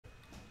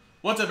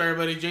What's up,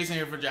 everybody? Jason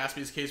here for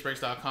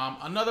JaspysCaseBreaks.com.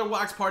 Another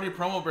Wax Party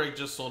promo break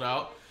just sold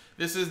out.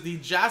 This is the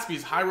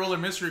Jaspy's High Roller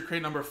Mystery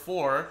Crate number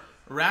 4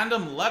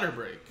 random letter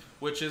break,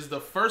 which is the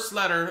first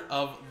letter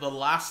of the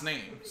last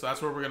name. So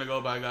that's what we're going to go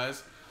by,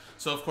 guys.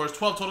 So, of course,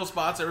 12 total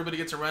spots. Everybody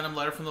gets a random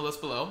letter from the list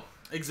below.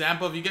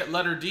 Example, if you get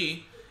letter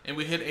D and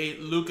we hit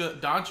a Luka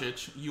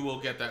Doncic, you will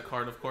get that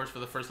card, of course, for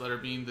the first letter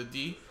being the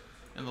D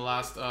in the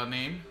last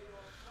name.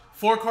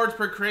 4 cards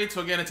per crate, so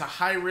again, it's a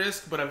high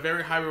risk but a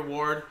very high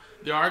reward.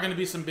 There are going to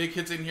be some big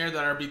hits in here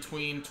that are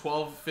between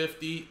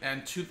 $12.50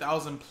 and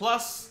 $2,000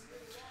 plus.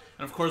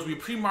 And of course, we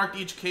pre-marked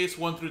each case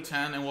 1 through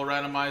 10, and we'll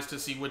randomize to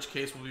see which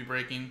case we'll be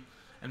breaking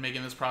and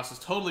making this process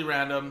totally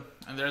random.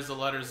 And there's the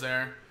letters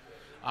there.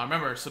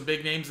 Remember, some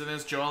big names in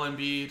this: Joel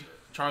Embiid,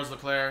 Charles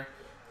Leclerc,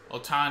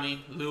 Otani,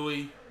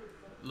 Louis,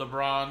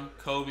 LeBron,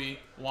 Kobe,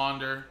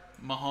 Wander,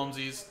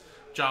 Mahomesies,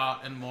 Ja,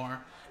 and more.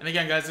 And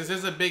again, guys, this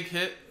is a big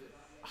hit,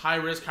 high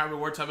risk, high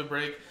reward type of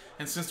break.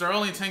 And since there are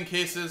only 10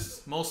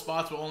 cases, most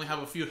spots will only have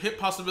a few hit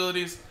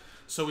possibilities.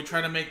 So we try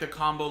to make the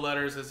combo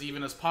letters as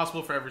even as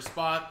possible for every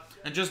spot.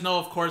 And just know,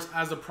 of course,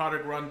 as the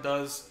product run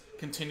does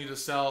continue to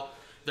sell,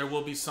 there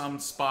will be some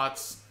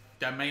spots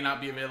that may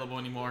not be available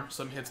anymore.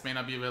 Some hits may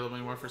not be available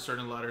anymore for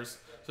certain letters.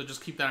 So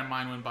just keep that in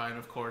mind when buying,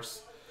 of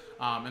course.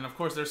 And of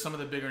course, there's some of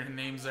the bigger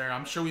names there.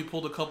 I'm sure we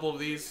pulled a couple of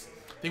these.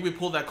 I think we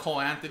pulled that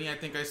Cole Anthony, I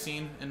think I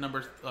seen in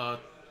number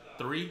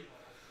 3.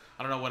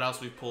 I don't know what else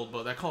we pulled,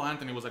 but that Cole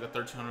Anthony was like a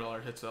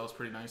 $1,300 hit, so that was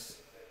pretty nice.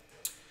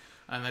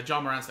 And that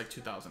John Morant's like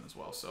 $2,000 as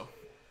well. So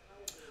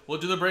we'll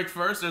do the break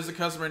first. There's the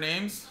customer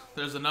names.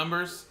 There's the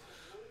numbers.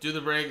 Do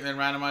the break, and then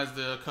randomize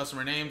the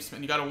customer names.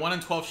 And you got a 1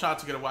 in 12 shot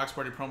to get a Wax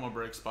Party promo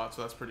break spot,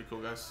 so that's pretty cool,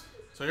 guys.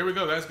 So here we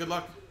go, guys. Good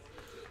luck.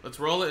 Let's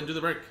roll it and do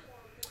the break.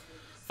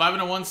 5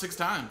 and a 1, 6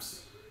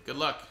 times. Good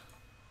luck.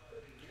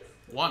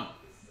 1,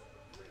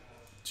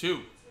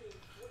 2,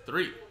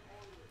 3,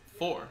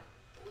 4,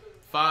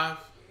 5,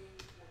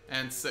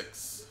 and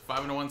 6. 5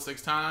 and a 1,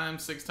 6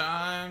 times. 6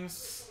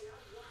 times.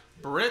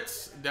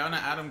 Brit down to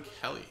Adam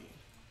Kelly.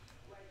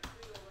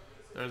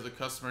 There's the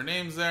customer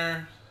names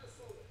there.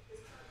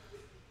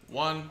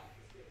 1,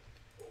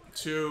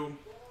 2,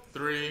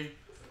 3,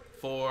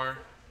 4,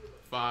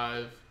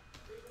 5,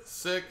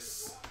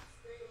 6.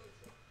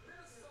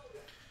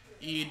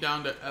 E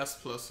down to S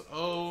plus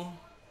O.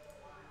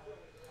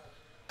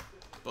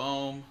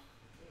 Boom.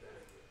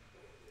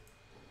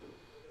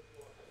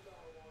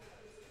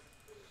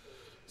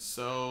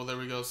 So there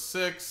we go,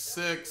 6,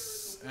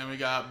 6, and we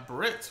got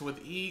Brit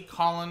with E,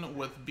 Colin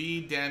with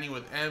B, Danny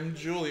with M,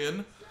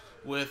 Julian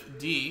with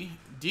D,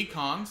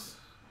 Decons.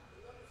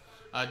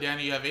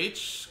 Danny, you have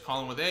H,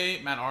 Colin with A,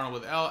 Matt Arnold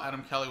with L,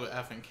 Adam Kelly with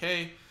F and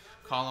K,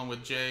 Colin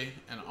with J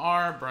and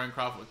R, Brian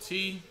Croft with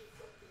T,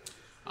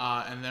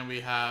 and then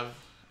we have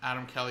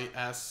Adam Kelly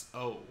S,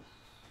 O.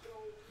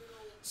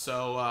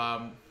 So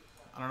I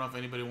don't know if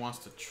anybody wants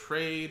to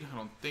trade. I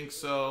don't think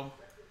so.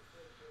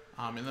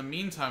 In the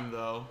meantime,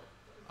 though,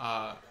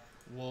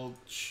 we'll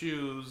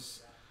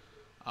choose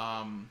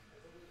a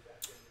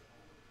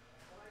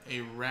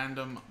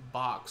random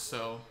box.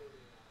 So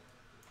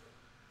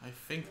I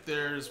think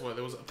there was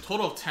a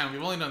total of 10.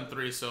 We've only done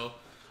 3, so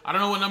I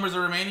don't know what numbers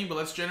are remaining, but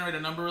let's generate a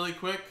number really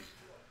quick.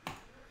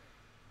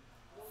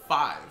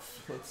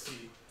 5. Let's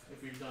see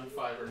if we've done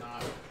 5 or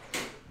not.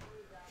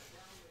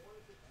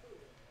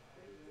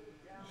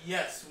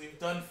 Yes, we've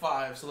done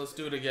 5, so let's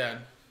do it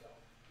again.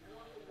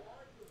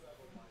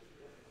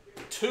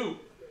 2.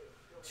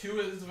 2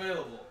 is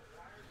available.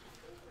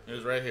 It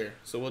is right here.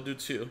 So we'll do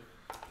 2.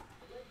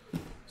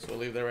 So we'll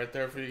leave that right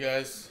there for you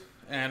guys.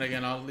 And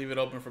again, I'll leave it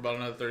open for about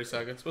another 30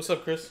 seconds. What's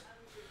up, Chris?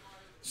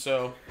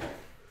 So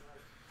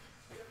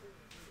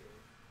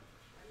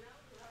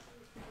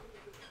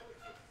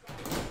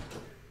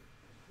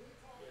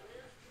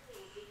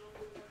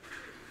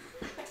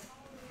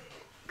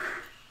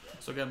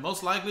again,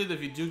 most likely,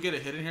 if you do get a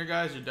hit in here,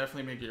 guys, you're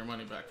definitely making your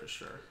money back for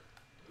sure.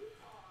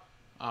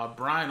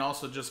 Brian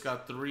also just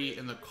got 3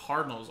 in the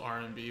Cardinals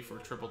R&B for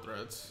triple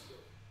threads.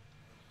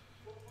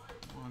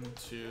 1,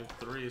 2,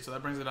 3. So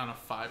that brings it down to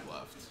 5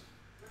 left.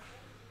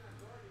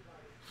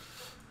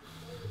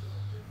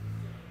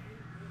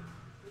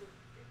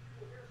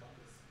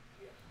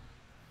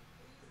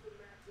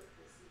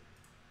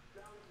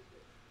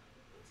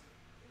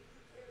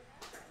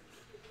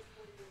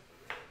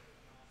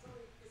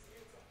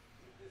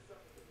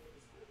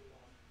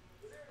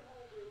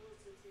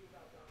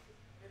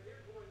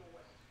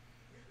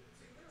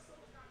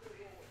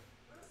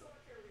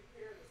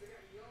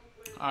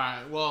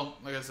 Alright, well,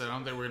 like I said, I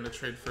don't think we're going to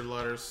trade for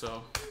letters,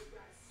 so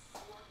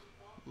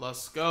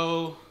let's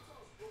go.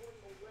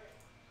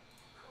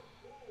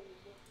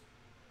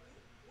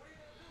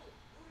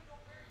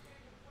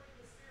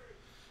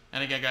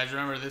 And again, guys,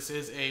 remember, this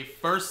is a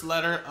first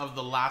letter of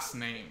the last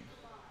name.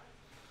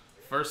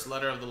 First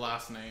letter of the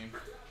last name.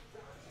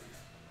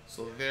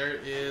 So there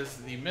is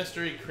the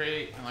mystery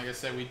crate, and like I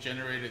said, we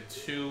generated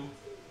 2.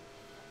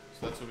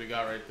 So that's what we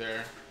got right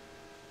there.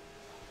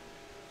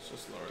 Let's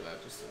just lower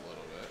that just a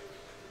little bit.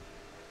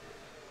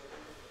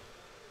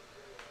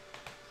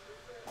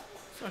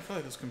 So I feel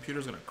like this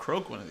computer's gonna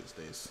croak one of these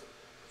days.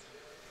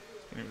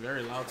 It's getting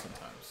very loud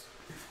sometimes.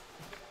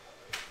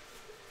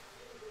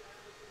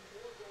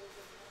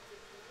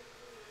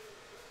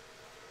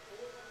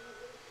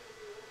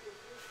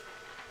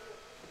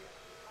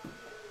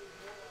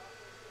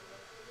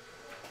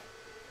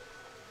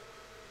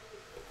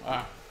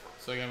 Ah,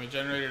 so again, we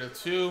generated a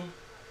 2.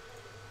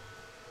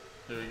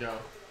 Here we go.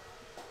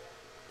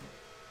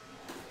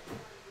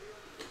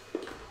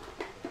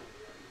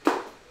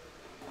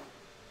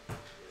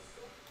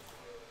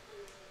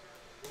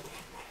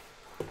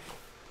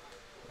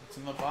 What's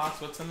in the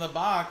box? What's in the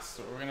box?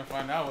 We're gonna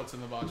find out what's in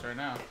the box right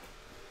now.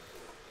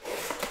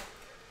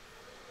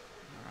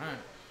 Alright.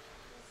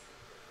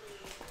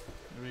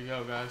 Here we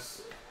go,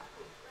 guys.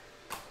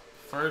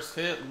 First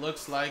hit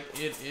looks like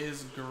it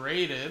is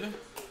graded.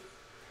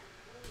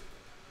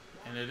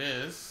 And it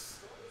is.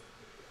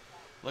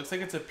 Looks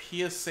like it's a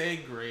PSA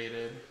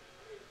graded.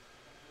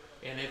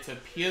 And it's a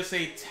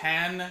PSA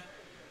 10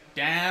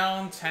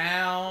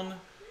 Downtown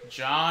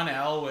John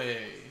Elway.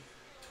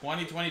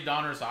 2020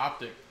 Donruss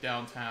Optic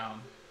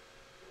Downtown.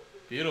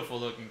 Beautiful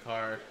looking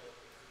card.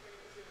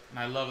 And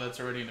I love that's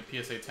already in a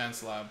PSA 10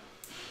 slab.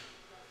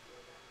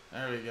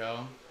 There we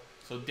go.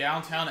 So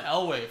Downtown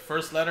Elway.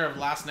 First letter of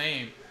last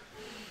name.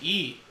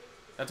 E.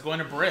 That's going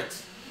to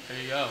Brit.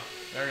 There you go.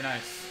 Very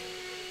nice.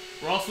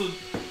 We're also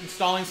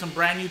installing some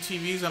brand new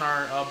TVs on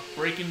our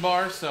breaking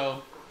bar,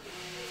 so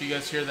if you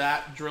guys hear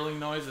that drilling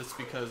noise, it's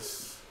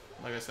because,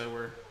 like I said,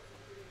 we're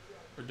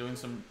doing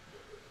some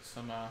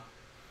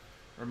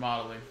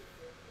remodeling.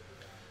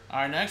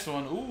 Our next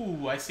one,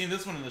 ooh, I seen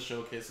this one in the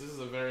showcase. This is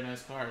a very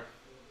nice card.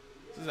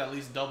 This is at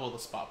least double the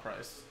spot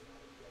price.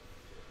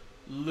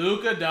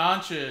 Luka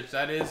Doncic,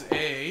 that is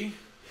a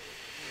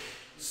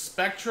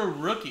Spectra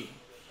rookie.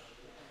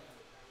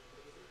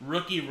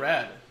 Rookie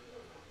red.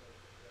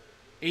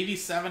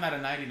 87 out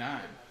of 99.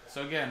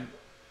 So again,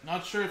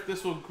 not sure if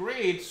this will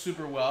grade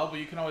super well, but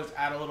you can always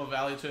add a little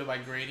value to it by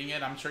grading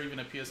it. I'm sure even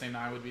a PSA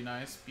 9 would be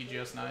nice,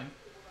 BGS 9.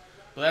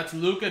 But that's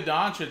Luka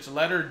Doncic,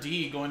 letter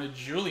D, going to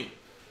Julian.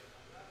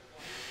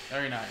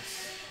 Very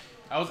nice.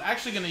 I was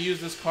actually going to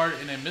use this card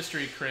in a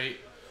mystery crate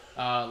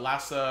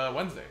last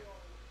Wednesday.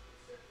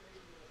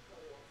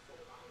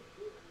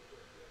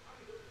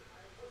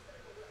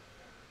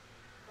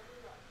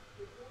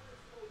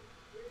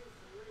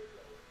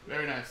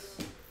 Very nice.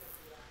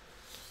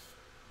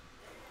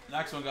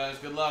 Next one, guys.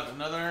 Good luck.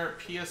 Another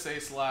PSA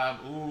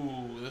slab.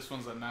 Ooh, this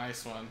one's a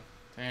nice one.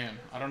 Damn.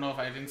 I don't know if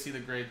I didn't see the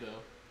grade,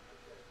 though.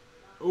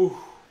 Ooh.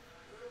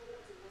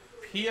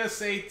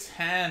 PSA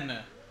 10.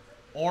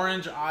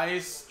 Orange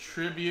Ice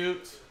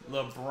Tribute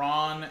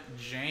LeBron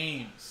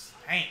James.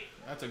 Dang.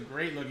 That's a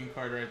great looking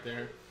card right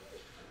there.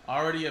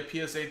 Already a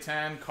PSA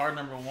 10. Card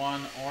number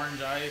 1.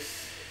 Orange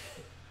Ice.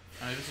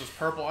 I mean, if this was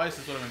Purple Ice,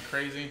 this would have been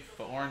crazy.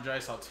 But Orange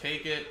Ice, I'll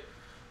take it.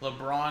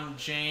 LeBron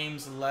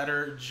James,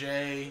 letter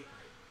J.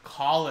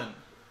 Colin.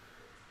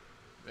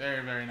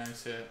 Very, very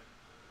nice hit.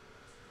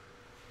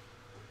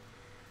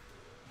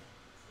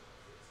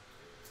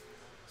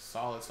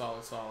 Solid,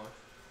 solid, solid.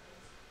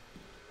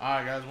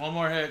 Alright, guys. One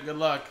more hit. Good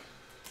luck.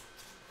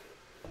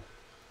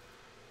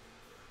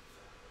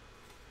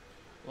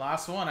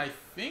 Last one. I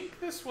think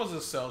this was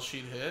a sell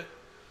sheet hit.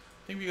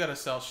 I think we got a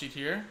sell sheet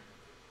here.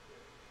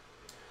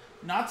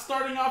 Not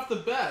starting off the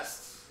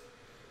best.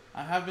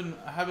 I have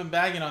been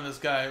bagging on this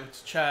guy.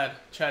 It's Chad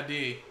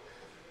D.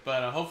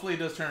 But hopefully it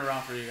does turn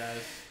around for you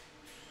guys.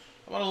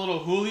 How about a little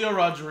Julio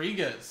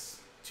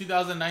Rodriguez.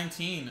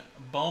 2019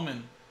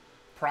 Bowman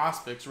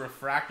Prospects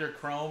Refractor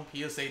Chrome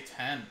PSA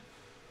 10.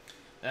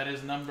 That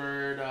is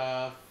numbered 90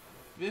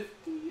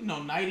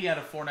 out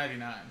of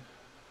 499.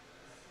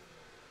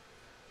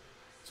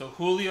 So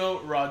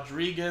Julio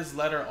Rodriguez,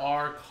 letter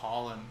R,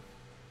 Colin.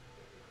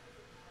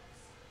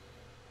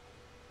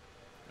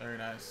 Very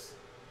nice.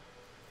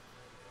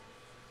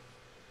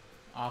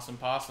 Awesome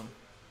possum.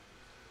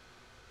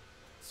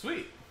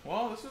 Sweet.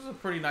 Well, this is a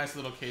pretty nice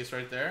little case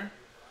right there.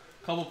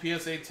 Couple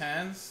PSA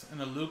 10s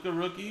and a Luka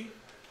rookie.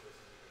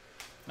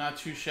 Not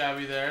too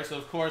shabby there. So,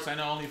 of course, I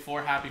know only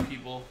 4 happy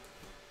people.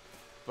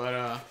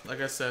 But,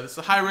 like I said, it's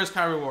a high risk,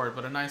 high reward,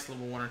 but a nice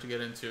little winner to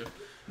get into.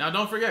 Now,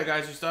 don't forget,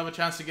 guys, you still have a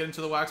chance to get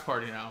into the wax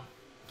party now.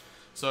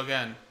 So,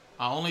 again,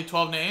 only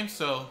 12 names,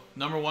 so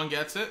number 1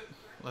 gets it.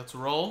 Let's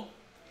roll.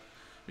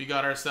 We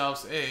got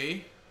ourselves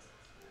a...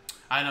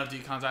 I know,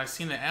 Decons. I've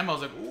seen the M. I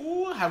was like,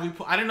 ooh, I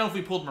didn't know if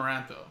we pulled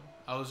Morant, though.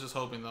 I was just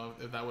hoping, though,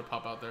 if that would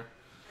pop out there.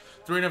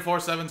 3 and 4,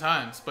 7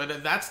 times. But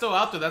if that's still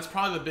out there, that's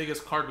probably the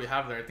biggest card we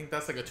have there. I think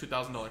that's like a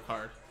 $2,000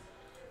 card.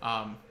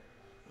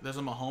 There's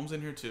a Mahomes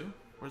in here, too.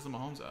 Where's the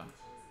Mahomes at?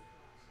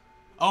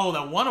 Oh,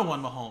 that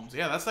 101 Mahomes.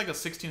 Yeah, that's like a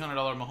 $1,600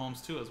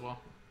 Mahomes, too, as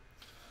well.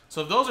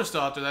 So if those are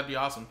still out there, that'd be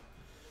awesome.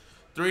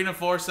 3 and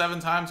 4,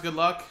 7 times. Good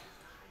luck.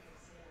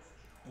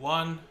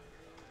 1,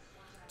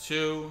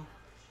 2,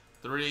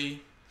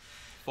 3,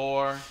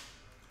 4,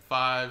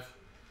 5,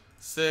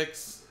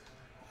 6,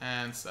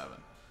 and 7.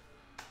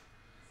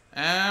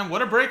 And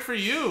what a break for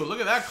you. Look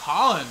at that,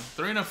 Colin.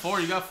 3 and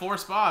 4. You got 4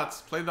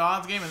 spots. Played the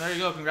odds game, and there you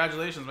go.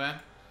 Congratulations, man.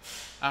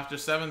 After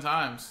 7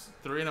 times,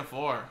 3 and a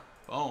 4.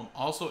 Boom.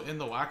 Also in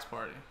the wax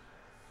party.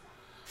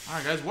 All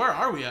right, guys, where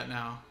are we at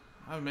now?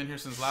 I haven't been here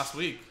since last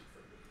week.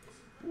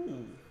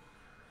 Ooh.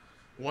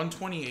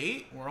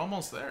 128? We're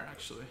almost there,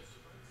 actually.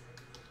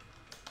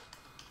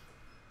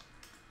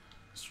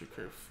 Mystery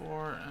crate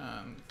 4,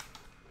 and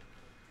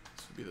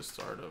this will be the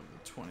start of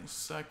the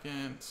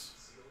 22nd.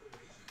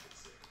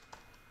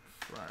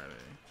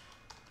 Friday.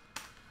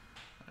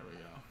 There we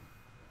go.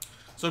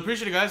 So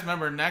appreciate it, guys.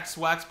 Remember, next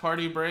wax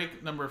party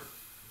break, number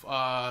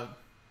 5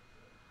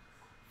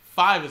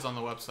 is on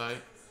the website.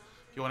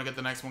 If you want to get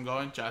the next one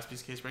going,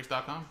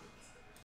 JaspysCaseBreaks.com.